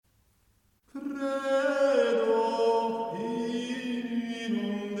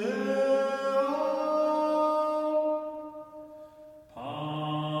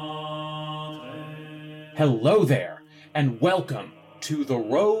Hello there, and welcome to The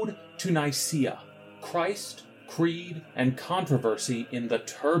Road to Nicaea, Christ, Creed, and Controversy in the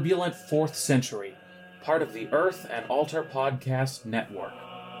Turbulent 4th Century, part of the Earth and Altar Podcast Network.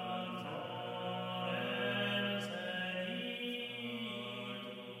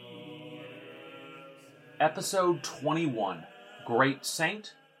 Episode 21, Great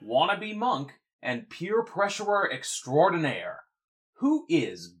Saint, Wannabe Monk, and Peer Pressurer Extraordinaire. Who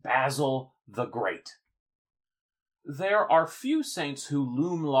is Basil the Great? There are few saints who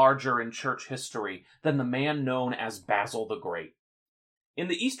loom larger in church history than the man known as Basil the Great. In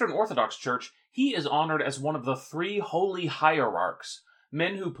the Eastern Orthodox Church, he is honored as one of the 3 holy hierarchs,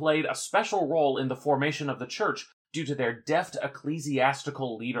 men who played a special role in the formation of the church due to their deft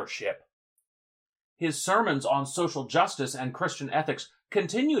ecclesiastical leadership. His sermons on social justice and Christian ethics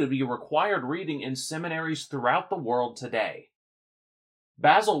continue to be required reading in seminaries throughout the world today.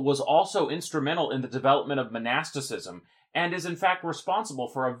 Basil was also instrumental in the development of monasticism, and is in fact responsible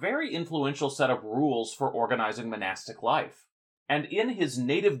for a very influential set of rules for organizing monastic life. And in his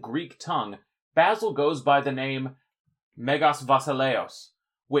native Greek tongue, Basil goes by the name Megas Vasileios,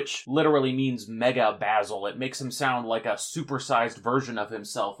 which literally means Mega Basil. It makes him sound like a supersized version of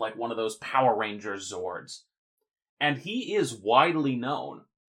himself, like one of those Power Rangers Zords. And he is widely known.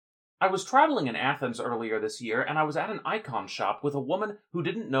 I was traveling in Athens earlier this year, and I was at an icon shop with a woman who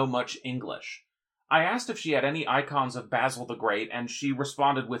didn't know much English. I asked if she had any icons of Basil the Great, and she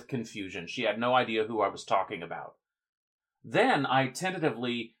responded with confusion. She had no idea who I was talking about. Then I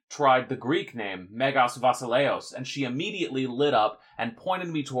tentatively tried the Greek name, Megas Vasileios, and she immediately lit up and pointed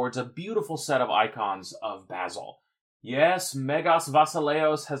me towards a beautiful set of icons of Basil. Yes, Megas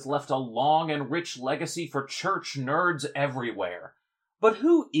Vasileios has left a long and rich legacy for church nerds everywhere. But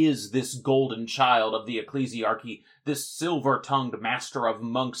who is this golden child of the ecclesiarchy, this silver-tongued master of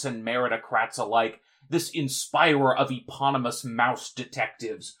monks and meritocrats alike, this inspirer of eponymous mouse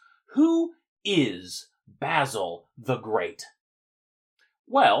detectives? Who is Basil the Great?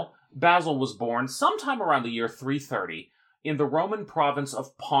 Well, Basil was born sometime around the year 330 in the Roman province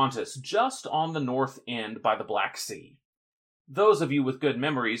of Pontus, just on the north end by the Black Sea. Those of you with good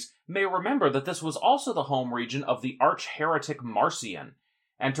memories may remember that this was also the home region of the arch-heretic Marcion,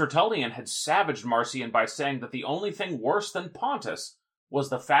 and Tertullian had savaged Marcion by saying that the only thing worse than Pontus was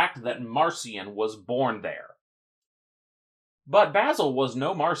the fact that Marcion was born there. But Basil was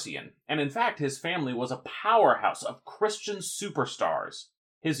no Marcion, and in fact his family was a powerhouse of Christian superstars.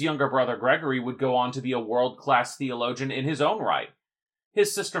 His younger brother Gregory would go on to be a world-class theologian in his own right.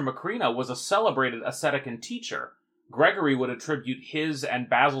 His sister Macrina was a celebrated ascetic and teacher. Gregory would attribute his and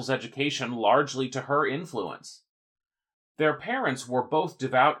Basil's education largely to her influence. Their parents were both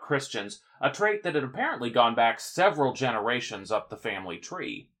devout Christians, a trait that had apparently gone back several generations up the family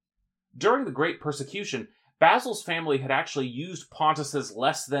tree. During the Great Persecution, Basil's family had actually used Pontus's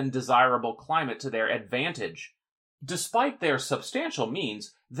less than desirable climate to their advantage. Despite their substantial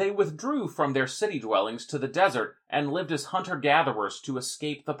means, they withdrew from their city dwellings to the desert and lived as hunter-gatherers to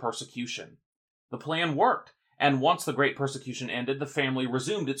escape the persecution. The plan worked, and once the Great Persecution ended, the family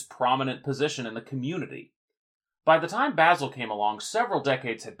resumed its prominent position in the community. By the time Basil came along, several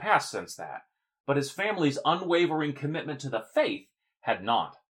decades had passed since that, but his family's unwavering commitment to the faith had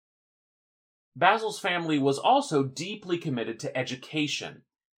not. Basil's family was also deeply committed to education.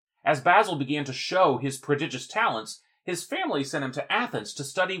 As Basil began to show his prodigious talents, his family sent him to Athens to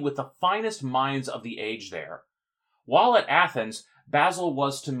study with the finest minds of the age there. While at Athens, Basil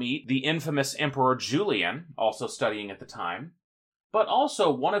was to meet the infamous Emperor Julian, also studying at the time, but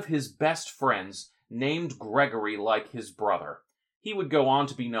also one of his best friends, named Gregory like his brother. He would go on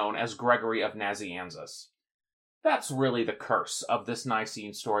to be known as Gregory of Nazianzus. That's really the curse of this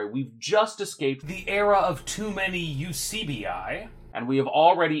Nicene story. We've just escaped the era of too many Eusebii, and we have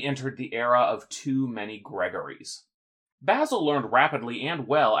already entered the era of too many Gregorys. Basil learned rapidly and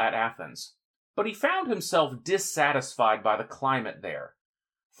well at Athens, but he found himself dissatisfied by the climate there.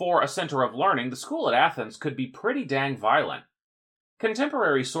 For a center of learning, the school at Athens could be pretty dang violent.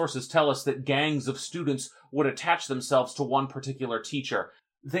 Contemporary sources tell us that gangs of students would attach themselves to one particular teacher.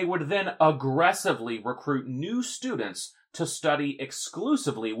 They would then aggressively recruit new students to study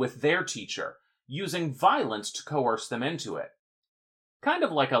exclusively with their teacher, using violence to coerce them into it. Kind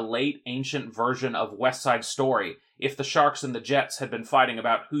of like a late ancient version of West Side Story, if the Sharks and the Jets had been fighting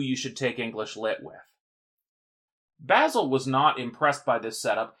about who you should take English Lit with. Basil was not impressed by this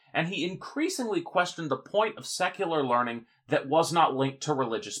setup, and he increasingly questioned the point of secular learning that was not linked to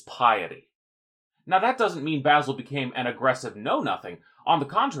religious piety. Now, that doesn't mean Basil became an aggressive know-nothing. On the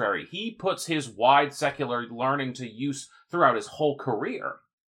contrary, he puts his wide secular learning to use throughout his whole career.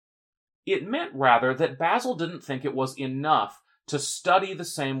 It meant rather that Basil didn't think it was enough to study the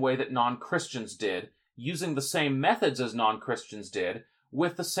same way that non-Christians did, using the same methods as non-Christians did,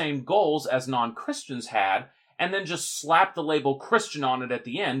 with the same goals as non-Christians had, and then just slap the label Christian on it at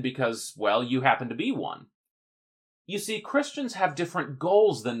the end because, well, you happen to be one. You see, Christians have different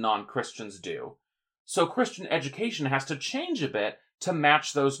goals than non-Christians do, so Christian education has to change a bit to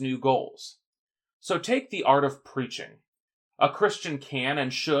match those new goals. So take the art of preaching. A Christian can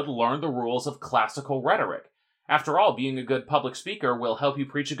and should learn the rules of classical rhetoric. After all, being a good public speaker will help you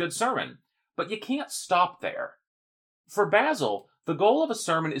preach a good sermon. But you can't stop there. For Basil, the goal of a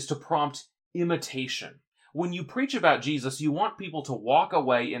sermon is to prompt imitation. When you preach about Jesus, you want people to walk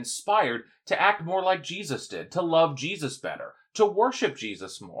away inspired to act more like Jesus did, to love Jesus better, to worship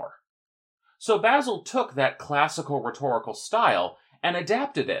Jesus more. So Basil took that classical rhetorical style and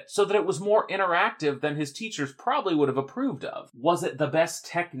adapted it so that it was more interactive than his teachers probably would have approved of. Was it the best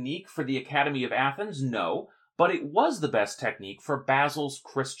technique for the Academy of Athens? No, but it was the best technique for Basil's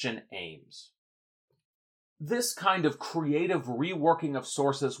Christian aims. This kind of creative reworking of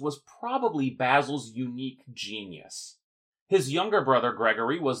sources was probably Basil's unique genius. His younger brother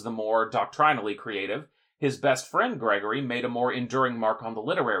Gregory was the more doctrinally creative. His best friend Gregory made a more enduring mark on the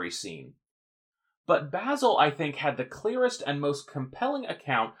literary scene. But Basil, I think, had the clearest and most compelling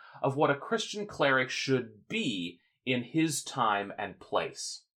account of what a Christian cleric should be in his time and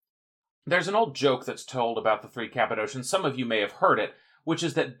place. There's an old joke that's told about the three Cappadocians, some of you may have heard it, which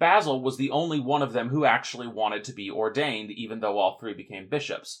is that Basil was the only one of them who actually wanted to be ordained, even though all three became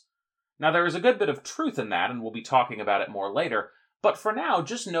bishops. Now, there is a good bit of truth in that, and we'll be talking about it more later, but for now,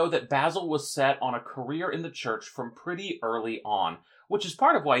 just know that Basil was set on a career in the church from pretty early on, which is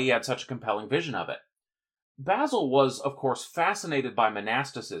part of why he had such a compelling vision of it. Basil was, of course, fascinated by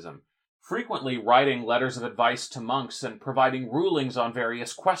monasticism, frequently writing letters of advice to monks and providing rulings on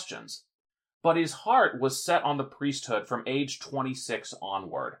various questions. But his heart was set on the priesthood from age 26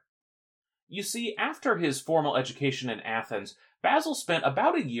 onward. You see, after his formal education in Athens, Basil spent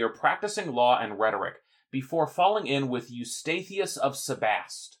about a year practicing law and rhetoric before falling in with Eustathius of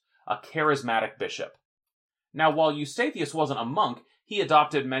Sebaste, a charismatic bishop. Now, while Eustathius wasn't a monk, he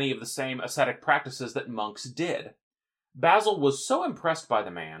adopted many of the same ascetic practices that monks did. Basil was so impressed by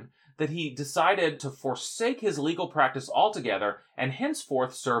the man that he decided to forsake his legal practice altogether and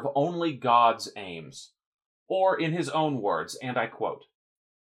henceforth serve only God's aims. Or, in his own words, and I quote,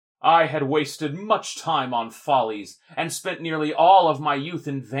 "I had wasted much time on follies, and spent nearly all of my youth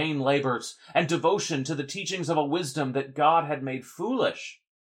in vain labors, and devotion to the teachings of a wisdom that God had made foolish.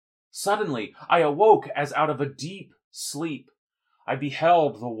 Suddenly I awoke as out of a deep sleep. I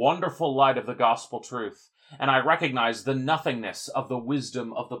beheld the wonderful light of the gospel truth, and I recognized the nothingness of the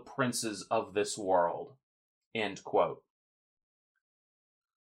wisdom of the princes of this world." End quote.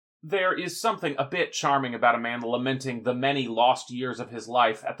 There is something a bit charming about a man lamenting the many lost years of his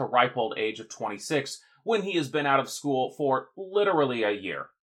life at the ripe old age of 26 when he has been out of school for literally a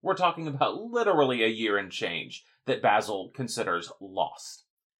year. We're talking about literally a year and change that Basil considers lost.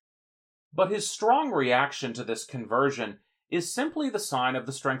 But his strong reaction to this conversion is simply the sign of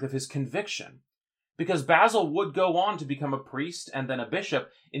the strength of his conviction, because Basil would go on to become a priest and then a bishop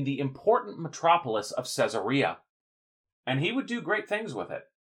in the important metropolis of Caesarea. And he would do great things with it.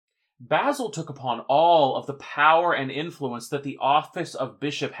 Basil took upon all of the power and influence that the office of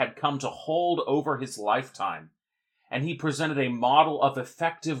bishop had come to hold over his lifetime, and he presented a model of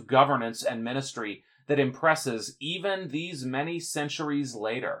effective governance and ministry that impresses even these many centuries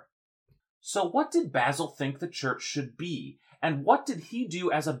later. So what did Basil think the church should be, and what did he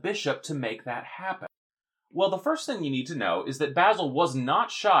do as a bishop to make that happen? Well, the first thing you need to know is that Basil was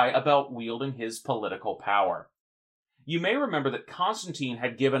not shy about wielding his political power. You may remember that Constantine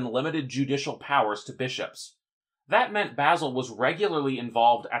had given limited judicial powers to bishops. That meant Basil was regularly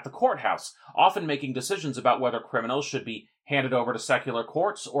involved at the courthouse, often making decisions about whether criminals should be handed over to secular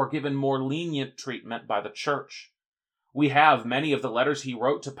courts or given more lenient treatment by the church. We have many of the letters he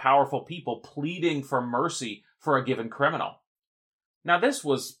wrote to powerful people pleading for mercy for a given criminal. Now, this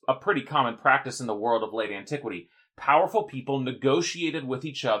was a pretty common practice in the world of late antiquity. Powerful people negotiated with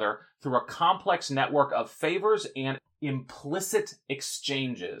each other through a complex network of favors and implicit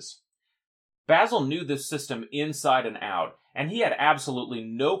exchanges. Basil knew this system inside and out, and he had absolutely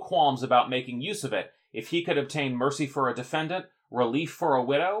no qualms about making use of it if he could obtain mercy for a defendant, relief for a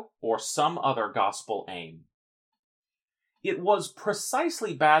widow, or some other gospel aim. It was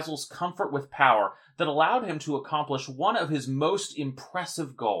precisely Basil's comfort with power that allowed him to accomplish one of his most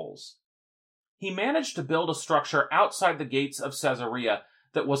impressive goals. He managed to build a structure outside the gates of Caesarea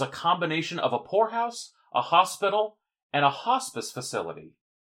that was a combination of a poorhouse, a hospital, and a hospice facility.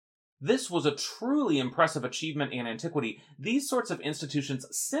 This was a truly impressive achievement in antiquity. These sorts of institutions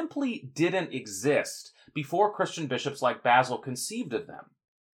simply didn't exist before Christian bishops like Basil conceived of them.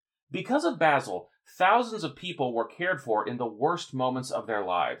 Because of Basil, thousands of people were cared for in the worst moments of their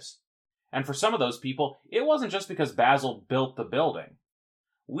lives. And for some of those people, it wasn't just because Basil built the building.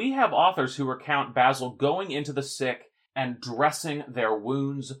 We have authors who recount Basil going into the sick and dressing their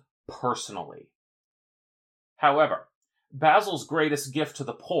wounds personally. However, Basil's greatest gift to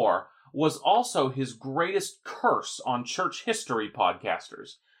the poor was also his greatest curse on church history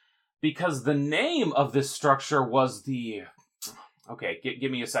podcasters, because the name of this structure was the... Okay,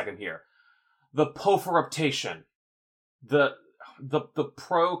 give me a second here. The Porphyroptation. The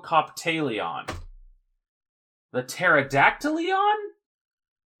Procoptalion. The Pterodactylion?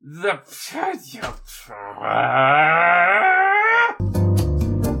 The...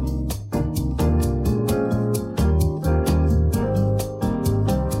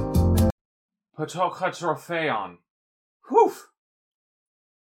 Ptochotropheon. Whew!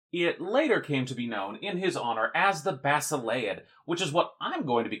 It later came to be known in his honor as the Basileid, which is what I'm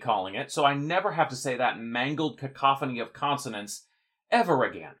going to be calling it, so I never have to say that mangled cacophony of consonants ever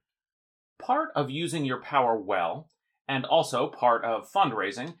again. Part of using your power well, and also part of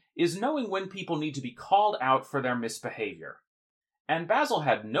fundraising, is knowing when people need to be called out for their misbehavior. And Basil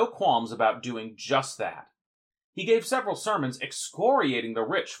had no qualms about doing just that. He gave several sermons excoriating the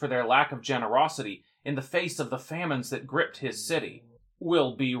rich for their lack of generosity in the face of the famines that gripped his city.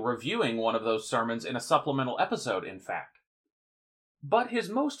 We'll be reviewing one of those sermons in a supplemental episode, in fact. But his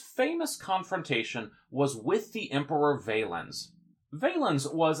most famous confrontation was with the Emperor Valens. Valens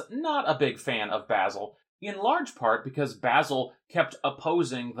was not a big fan of Basil, in large part because Basil kept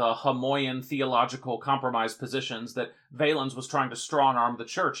opposing the Homoian theological compromise positions that Valens was trying to strong-arm the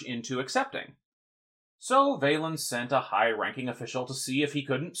church into accepting. So Valens sent a high-ranking official to see if he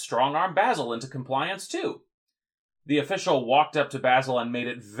couldn't strong-arm Basil into compliance too. The official walked up to Basil and made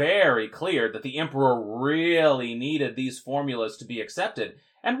it very clear that the emperor really needed these formulas to be accepted,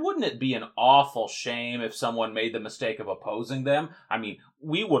 and wouldn't it be an awful shame if someone made the mistake of opposing them? I mean,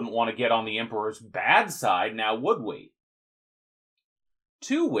 we wouldn't want to get on the emperor's bad side, now would we?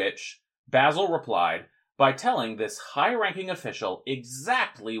 To which Basil replied by telling this high-ranking official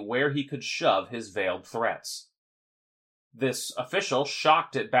exactly where he could shove his veiled threats. This official,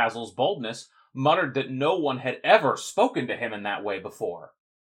 shocked at Basil's boldness, muttered that no one had ever spoken to him in that way before.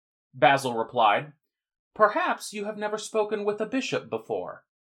 Basil replied, "Perhaps you have never spoken with a bishop before."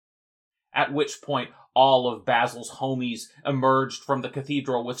 At which point all of Basil's homies emerged from the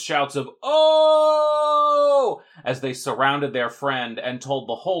cathedral with shouts of "Oh!" as they surrounded their friend and told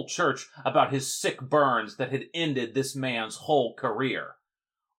the whole church about his sick burns that had ended this man's whole career.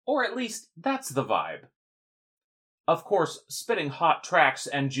 Or at least, that's the vibe. Of course, spitting hot tracts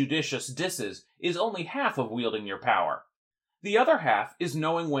and judicious disses is only half of wielding your power. The other half is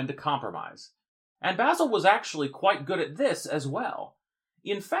knowing when to compromise. And Basil was actually quite good at this as well.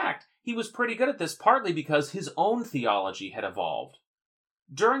 In fact, he was pretty good at this partly because his own theology had evolved.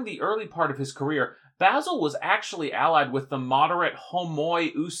 During the early part of his career, Basil was actually allied with the moderate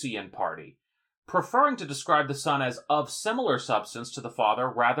Homoiousian party, preferring to describe the Son as of similar substance to the Father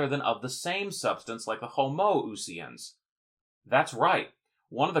rather than of the same substance like the Homoousians. That's right.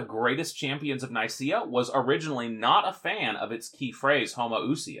 One of the greatest champions of Nicaea was originally not a fan of its key phrase,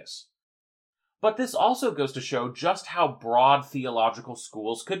 homoousios. But this also goes to show just how broad theological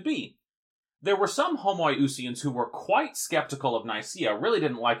schools could be. There were some Homoiousians who were quite skeptical of Nicaea, really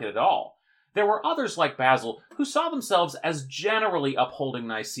didn't like it at all. There were others like Basil who saw themselves as generally upholding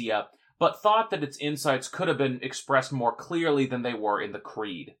Nicaea, but thought that its insights could have been expressed more clearly than they were in the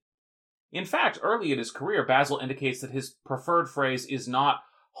Creed. In fact, early in his career, Basil indicates that his preferred phrase is not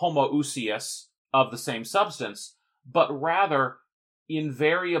homoousios, of the same substance, but rather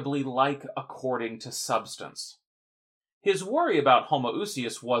invariably like according to substance. His worry about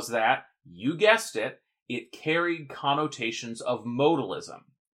homoousios was that, you guessed it, it carried connotations of modalism.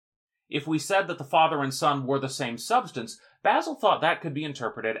 If we said that the Father and Son were the same substance, Basil thought that could be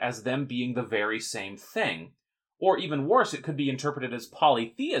interpreted as them being the very same thing. Or even worse, it could be interpreted as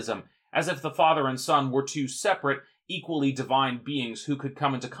polytheism, as if the Father and Son were two separate, equally divine beings who could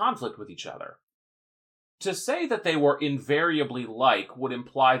come into conflict with each other. To say that they were invariably like would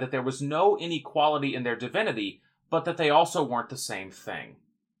imply that there was no inequality in their divinity, but that they also weren't the same thing.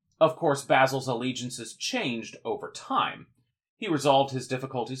 Of course, Basil's allegiances changed over time. He resolved his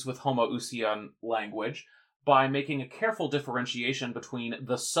difficulties with Homoousian language by making a careful differentiation between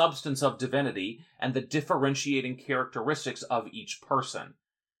the substance of divinity and the differentiating characteristics of each person.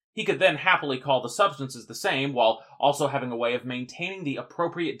 He could then happily call the substances the same, while also having a way of maintaining the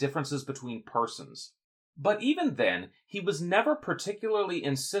appropriate differences between persons. But even then, he was never particularly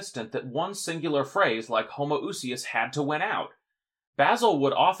insistent that one singular phrase like homoousios had to win out. Basil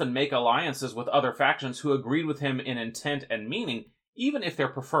would often make alliances with other factions who agreed with him in intent and meaning, even if their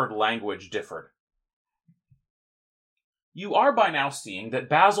preferred language differed. You are by now seeing that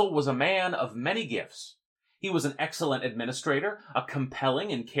Basil was a man of many gifts. He was an excellent administrator, a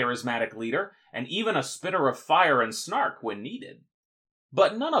compelling and charismatic leader, and even a spitter of fire and snark when needed.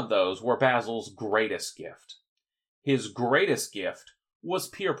 But none of those were Basil's greatest gift. His greatest gift was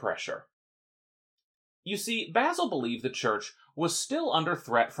peer pressure. You see, Basil believed the church was still under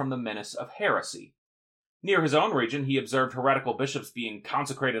threat from the menace of heresy. Near his own region, he observed heretical bishops being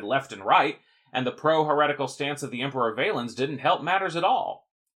consecrated left and right, and the pro-heretical stance of the Emperor Valens didn't help matters at all.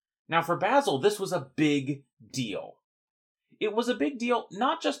 Now, for Basil, this was a big deal. It was a big deal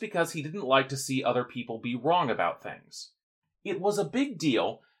not just because he didn't like to see other people be wrong about things. It was a big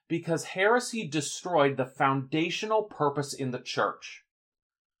deal because heresy destroyed the foundational purpose in the church.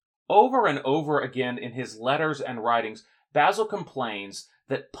 Over and over again in his letters and writings, Basil complains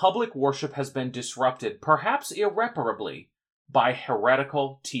that public worship has been disrupted, perhaps irreparably, by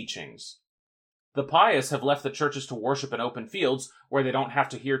heretical teachings. The pious have left the churches to worship in open fields where they don't have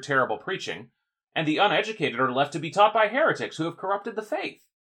to hear terrible preaching, and the uneducated are left to be taught by heretics who have corrupted the faith.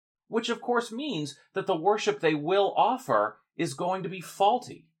 Which of course means that the worship they will offer is going to be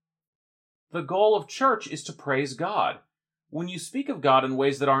faulty. The goal of church is to praise God. When you speak of God in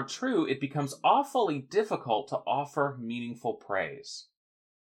ways that aren't true, it becomes awfully difficult to offer meaningful praise.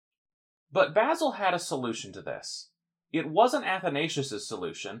 But Basil had a solution to this. It wasn't Athanasius'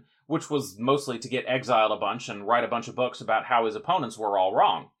 solution, which was mostly to get exiled a bunch and write a bunch of books about how his opponents were all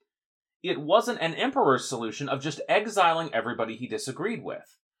wrong. It wasn't an emperor's solution of just exiling everybody he disagreed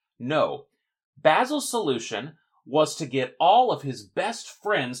with. No, Basil's solution was to get all of his best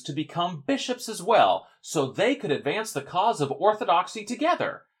friends to become bishops as well, so they could advance the cause of orthodoxy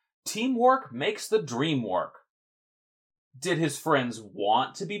together. Teamwork makes the dream work. Did his friends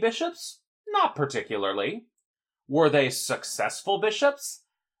want to be bishops? Not particularly. Were they successful bishops?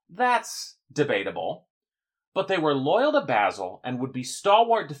 That's debatable. But they were loyal to Basil and would be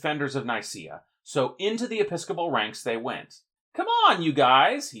stalwart defenders of Nicaea, so into the episcopal ranks they went. "Come on, you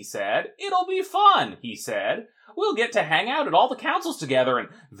guys," he said. "It'll be fun," he said. "We'll get to hang out at all the councils together and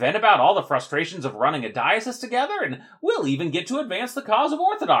vent about all the frustrations of running a diocese together, and we'll even get to advance the cause of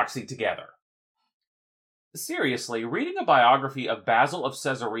orthodoxy together." Seriously, reading a biography of Basil of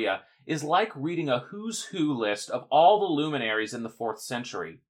Caesarea is like reading a who's who list of all the luminaries in the 4th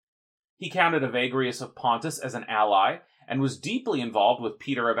century. He counted Evagrius of Pontus as an ally, and was deeply involved with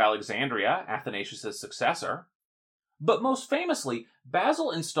Peter of Alexandria, Athanasius' successor. But most famously,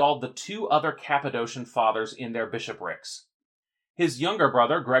 Basil installed the 2 other Cappadocian Fathers in their bishoprics. His younger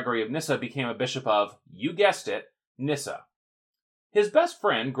brother, Gregory of Nyssa, became a bishop of, you guessed it, Nyssa. His best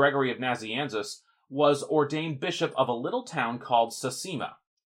friend, Gregory of Nazianzus, was ordained bishop of a little town called Sasima.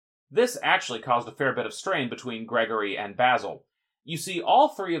 This actually caused a fair bit of strain between Gregory and Basil. You see, all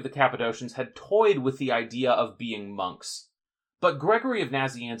 3 of the Cappadocians had toyed with the idea of being monks. But Gregory of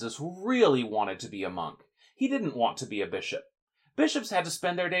Nazianzus really wanted to be a monk. He didn't want to be a bishop. Bishops had to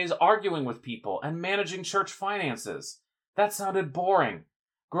spend their days arguing with people and managing church finances. That sounded boring.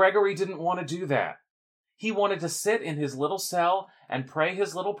 Gregory didn't want to do that. He wanted to sit in his little cell and pray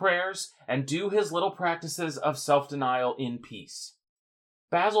his little prayers and do his little practices of self-denial in peace.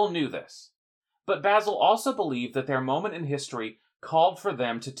 Basil knew this. But Basil also believed that their moment in history called for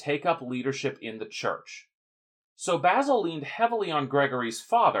them to take up leadership in the church. So Basil leaned heavily on Gregory's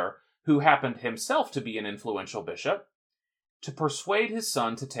father, who happened himself to be an influential bishop, to persuade his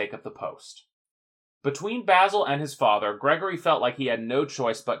son to take up the post. Between Basil and his father, Gregory felt like he had no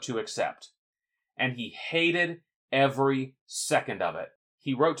choice but to accept. And he hated every second of it.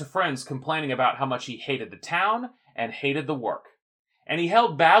 He wrote to friends complaining about how much he hated the town and hated the work. And he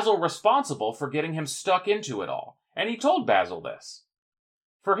held Basil responsible for getting him stuck into it all. And he told Basil this.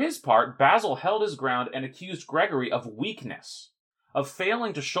 For his part, Basil held his ground and accused Gregory of weakness, of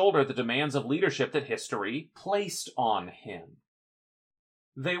failing to shoulder the demands of leadership that history placed on him.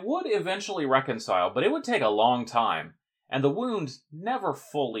 They would eventually reconcile, but it would take a long time, and the wound never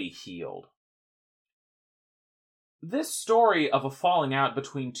fully healed. This story of a falling out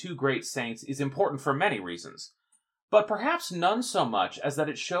between 2 great saints is important for many reasons, but perhaps none so much as that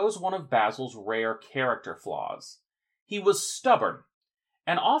it shows one of Basil's rare character flaws. He was stubborn,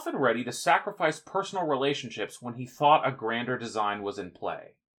 and often ready to sacrifice personal relationships when he thought a grander design was in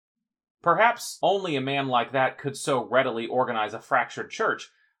play. Perhaps only a man like that could so readily organize a fractured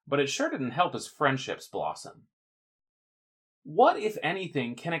church, but it sure didn't help his friendships blossom. What, if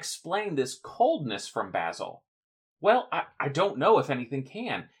anything, can explain this coldness from Basil? Well, I don't know if anything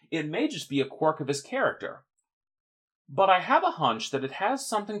can. It may just be a quirk of his character. But I have a hunch that it has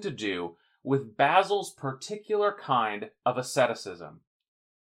something to do with Basil's particular kind of asceticism.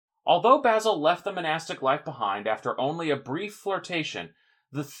 Although Basil left the monastic life behind after only a brief flirtation,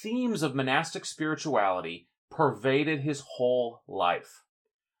 the themes of monastic spirituality pervaded his whole life.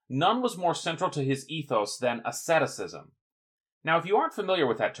 None was more central to his ethos than asceticism. Now, if you aren't familiar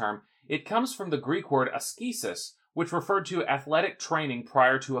with that term, it comes from the Greek word askesis, which referred to athletic training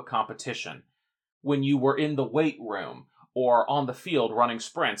prior to a competition. When you were in the weight room or on the field running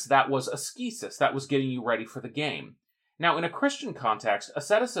sprints, that was askesis, that was getting you ready for the game. Now, in a Christian context,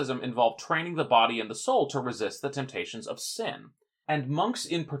 asceticism involved training the body and the soul to resist the temptations of sin. And monks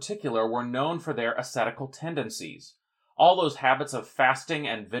in particular were known for their ascetical tendencies. All those habits of fasting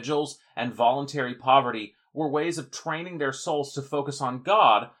and vigils and voluntary poverty were ways of training their souls to focus on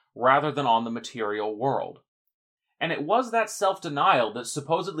God rather than on the material world. And it was that self-denial that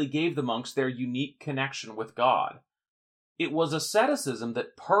supposedly gave the monks their unique connection with God. It was asceticism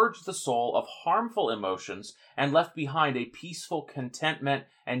that purged the soul of harmful emotions and left behind a peaceful contentment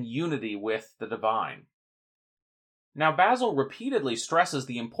and unity with the divine. Now, Basil repeatedly stresses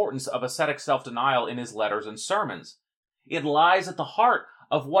the importance of ascetic self-denial in his letters and sermons. It lies at the heart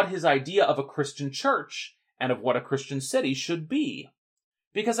of what his idea of a Christian church and of what a Christian city should be.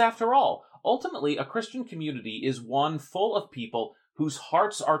 Because after all, ultimately a Christian community is one full of people whose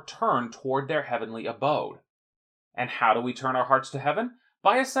hearts are turned toward their heavenly abode. And how do we turn our hearts to heaven?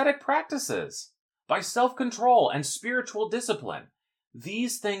 By ascetic practices, by self-control and spiritual discipline.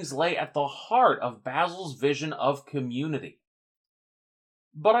 These things lay at the heart of Basil's vision of community.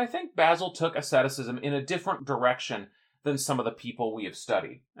 But I think Basil took asceticism in a different direction than some of the people we have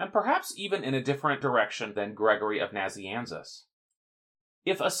studied, and perhaps even in a different direction than Gregory of Nazianzus.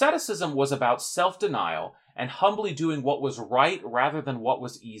 If asceticism was about self-denial and humbly doing what was right rather than what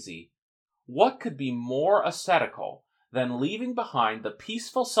was easy, what could be more ascetical than leaving behind the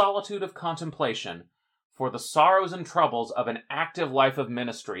peaceful solitude of contemplation for the sorrows and troubles of an active life of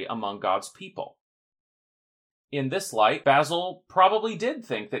ministry among God's people? In this light, Basil probably did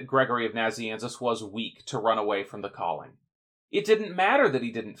think that Gregory of Nazianzus was weak to run away from the calling. It didn't matter that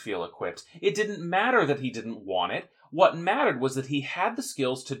he didn't feel equipped. It didn't matter that he didn't want it. What mattered was that he had the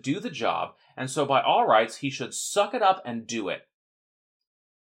skills to do the job, and so by all rights he should suck it up and do it.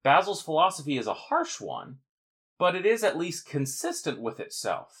 Basil's philosophy is a harsh one, but it is at least consistent with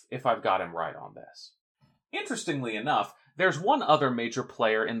itself, if I've got him right on this. Interestingly enough, there's one other major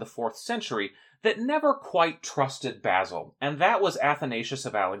player in the 4th century that never quite trusted Basil, and that was Athanasius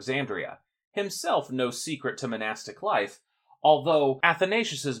of Alexandria, himself no secret to monastic life, although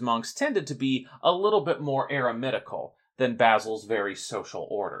Athanasius's monks tended to be a little bit more eremitical than Basil's very social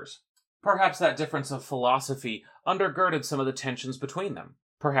orders. Perhaps that difference of philosophy undergirded some of the tensions between them.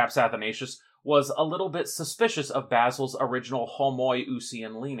 Perhaps Athanasius was a little bit suspicious of Basil's original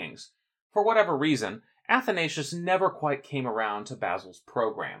Homoiousian leanings. For whatever reason, Athanasius never quite came around to Basil's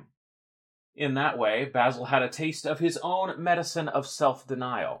program. In that way, Basil had a taste of his own medicine of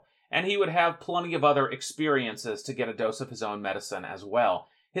self-denial, and he would have plenty of other experiences to get a dose of his own medicine as well.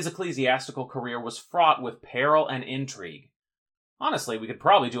 His ecclesiastical career was fraught with peril and intrigue. Honestly, we could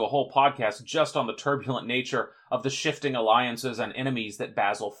probably do a whole podcast just on the turbulent nature of the shifting alliances and enemies that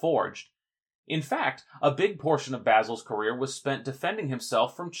Basil forged. In fact, a big portion of Basil's career was spent defending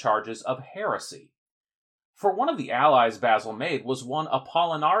himself from charges of heresy. For one of the allies Basil made was one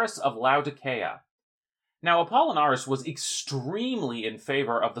Apollinaris of Laodicea. Now, Apollinaris was extremely in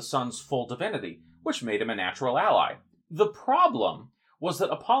favor of the Son's full divinity, which made him a natural ally. The problem was that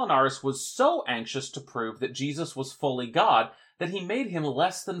Apollinaris was so anxious to prove that Jesus was fully God that he made him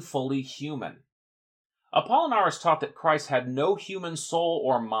less than fully human. Apollinaris taught that Christ had no human soul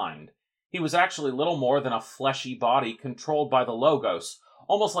or mind. He was actually little more than a fleshy body controlled by the Logos,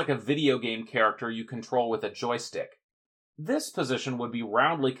 almost like a video game character you control with a joystick. This position would be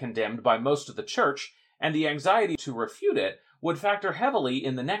roundly condemned by most of the church, and the anxiety to refute it would factor heavily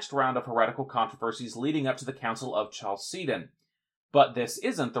in the next round of heretical controversies leading up to the Council of Chalcedon. But this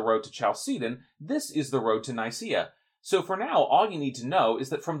isn't the road to Chalcedon, this is the road to Nicaea. So for now, all you need to know is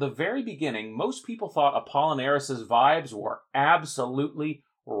that from the very beginning, most people thought Apollinaris' vibes were absolutely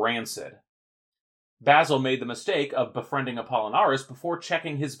rancid. Basil made the mistake of befriending Apollinaris before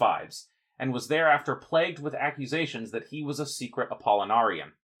checking his vibes, and was thereafter plagued with accusations that he was a secret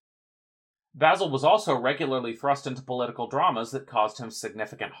Apollinarian. Basil was also regularly thrust into political dramas that caused him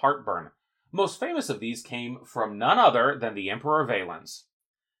significant heartburn. Most famous of these came from none other than the Emperor Valens.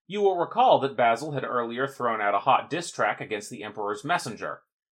 You will recall that Basil had earlier thrown out a hot diss track against the emperor's messenger.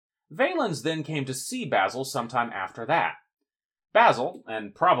 Valens then came to see Basil sometime after that. Basil,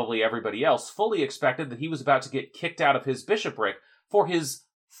 and probably everybody else, fully expected that he was about to get kicked out of his bishopric for his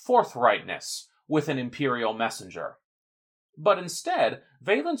forthrightness with an imperial messenger. But instead,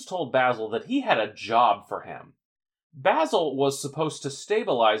 Valens told Basil that he had a job for him. Basil was supposed to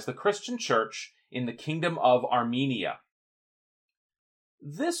stabilize the Christian church in the kingdom of Armenia.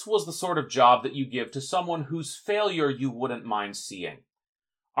 This was the sort of job that you give to someone whose failure you wouldn't mind seeing.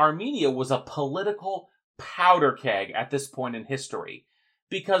 Armenia was a political powder keg at this point in history,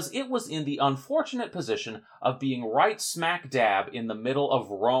 because it was in the unfortunate position of being right smack dab in the middle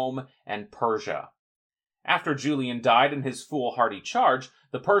of Rome and Persia. After Julian died in his foolhardy charge,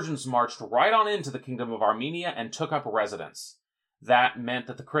 the Persians marched right on into the kingdom of Armenia and took up residence. That meant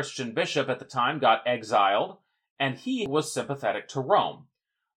that the Christian bishop at the time got exiled, and he was sympathetic to Rome.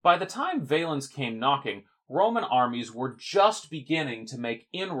 By the time Valens came knocking, Roman armies were just beginning to make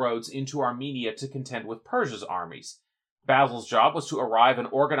inroads into Armenia to contend with Persia's armies. Basil's job was to arrive and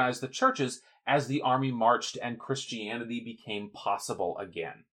organize the churches as the army marched and Christianity became possible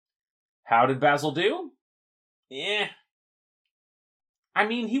again. How did Basil do? He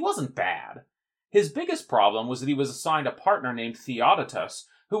wasn't bad. His biggest problem was that he was assigned a partner named Theodotus,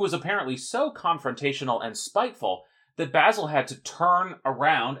 who was apparently so confrontational and spiteful that Basil had to turn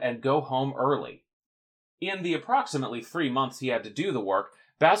around and go home early. In the approximately 3 months he had to do the work,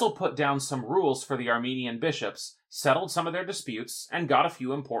 Basil put down some rules for the Armenian bishops, settled some of their disputes, and got a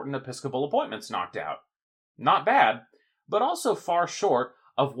few important episcopal appointments knocked out. Not bad, but also far short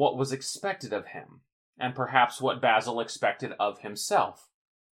of what was expected of him, and perhaps what Basil expected of himself.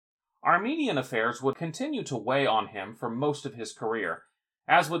 Armenian affairs would continue to weigh on him for most of his career,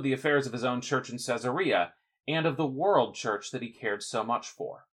 as would the affairs of his own church in Caesarea, and of the world church that he cared so much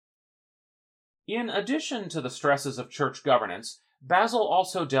for. In addition to the stresses of church governance, Basil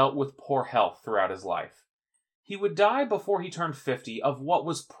also dealt with poor health throughout his life. He would die before he turned 50 of what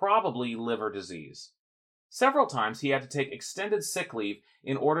was probably liver disease. Several times he had to take extended sick leave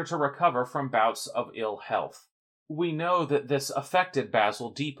in order to recover from bouts of ill health. We know that this affected Basil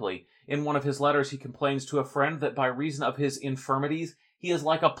deeply. In one of his letters he complains to a friend that by reason of his infirmities he is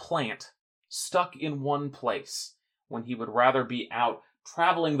like a plant, stuck in one place, when he would rather be out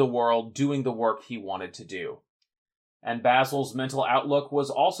traveling the world doing the work he wanted to do. And Basil's mental outlook was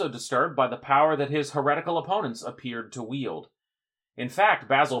also disturbed by the power that his heretical opponents appeared to wield. In fact,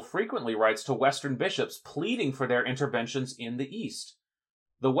 Basil frequently writes to Western bishops pleading for their interventions in the East.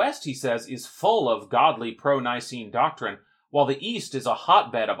 The West, he says, is full of godly pro-Nicene doctrine, while the East is a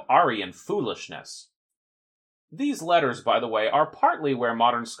hotbed of Arian foolishness. These letters, by the way, are partly where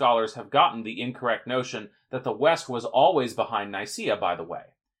modern scholars have gotten the incorrect notion that the West was always behind Nicaea, by the way.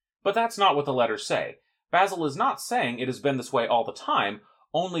 But that's not what the letters say. Basil is not saying it has been this way all the time,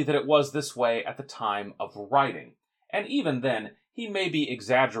 only that it was this way at the time of writing. And even then, he may be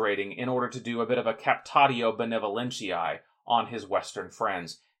exaggerating in order to do a bit of a captatio benevolentiae on his Western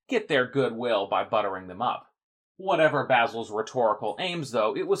friends, get their goodwill by buttering them up. Whatever Basil's rhetorical aims,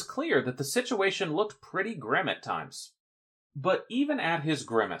 though, it was clear that the situation looked pretty grim at times. But even at his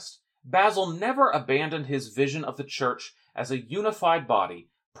grimmest, Basil never abandoned his vision of the church as a unified body,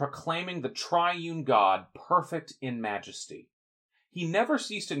 proclaiming the triune God perfect in majesty. He never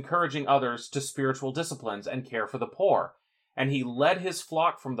ceased encouraging others to spiritual disciplines and care for the poor, and he led his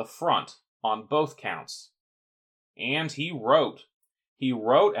flock from the front on both counts. And he wrote. He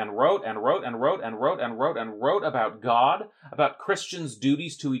wrote and wrote and wrote and wrote and wrote and wrote and wrote about God, about Christians'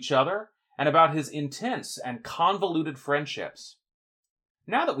 duties to each other, and about his intense and convoluted friendships.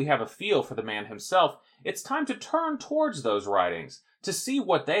 Now that we have a feel for the man himself, it's time to turn towards those writings, to see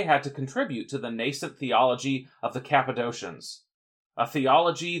what they had to contribute to the nascent theology of the Cappadocians. A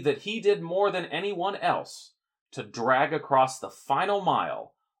theology that he did more than anyone else to drag across the final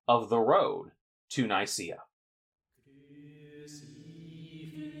mile of the road to Nicaea.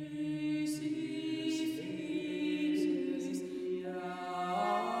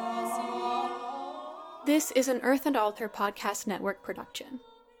 This is an Earth and Altar Podcast Network production.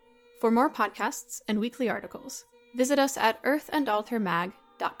 For more podcasts and weekly articles, visit us at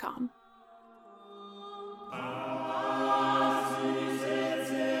earthandaltarmag.com.